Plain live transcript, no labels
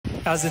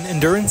As an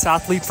endurance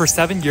athlete for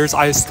 7 years,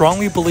 I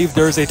strongly believe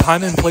there is a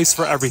time and place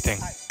for everything.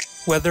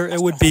 Whether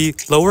it would be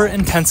lower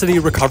intensity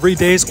recovery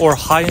days or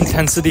high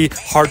intensity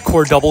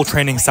hardcore double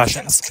training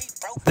sessions.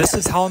 This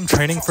is how I'm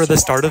training for the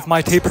start of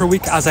my taper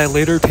week, as I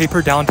later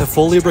taper down to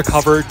fully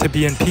recover to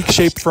be in peak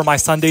shape for my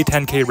Sunday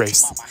 10K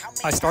race.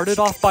 I started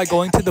off by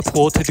going to the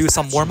pool to do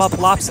some warm-up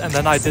laps, and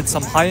then I did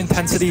some high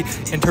intensity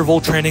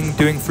interval training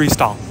doing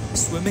freestyle.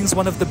 Swimming's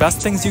one of the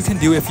best things you can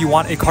do if you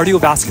want a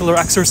cardiovascular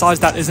exercise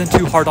that isn't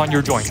too hard on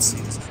your joints.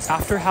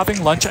 After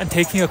having lunch and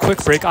taking a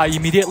quick break, I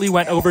immediately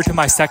went over to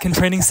my second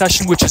training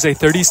session, which is a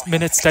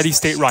 30-minute steady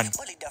state run.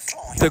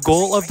 The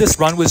goal of this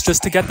run was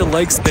just to get the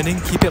legs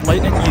spinning, keep it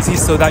light and easy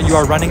so that you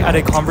are running at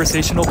a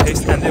conversational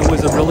pace, and it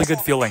was a really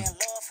good feeling.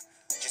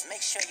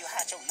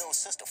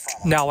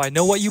 Now, I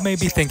know what you may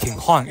be thinking,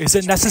 Hong, is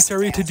it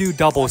necessary to do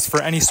doubles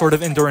for any sort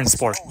of endurance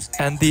sport?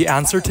 And the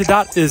answer to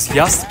that is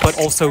yes, but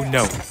also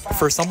no.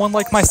 For someone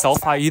like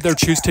myself, I either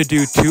choose to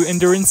do 2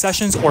 endurance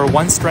sessions or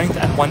 1 strength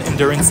and 1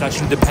 endurance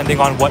session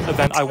depending on what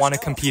event I want to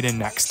compete in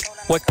next.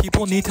 What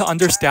people need to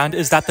understand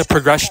is that the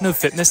progression of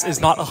fitness is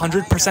not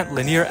 100%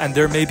 linear, and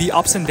there may be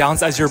ups and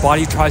downs as your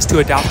body tries to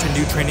adapt to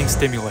new training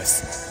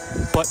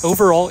stimulus. But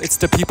overall, it's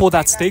the people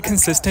that stay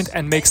consistent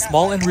and make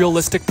small and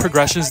realistic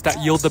progressions that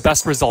yield the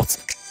best results.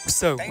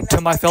 So,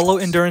 to my fellow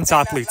endurance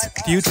athletes,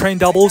 do you train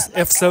doubles?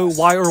 If so,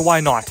 why or why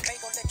not?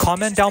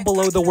 Comment down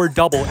below the word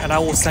double and I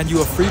will send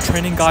you a free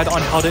training guide on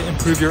how to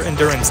improve your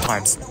endurance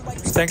times.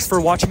 Thanks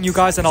for watching, you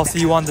guys, and I'll see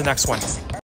you on the next one.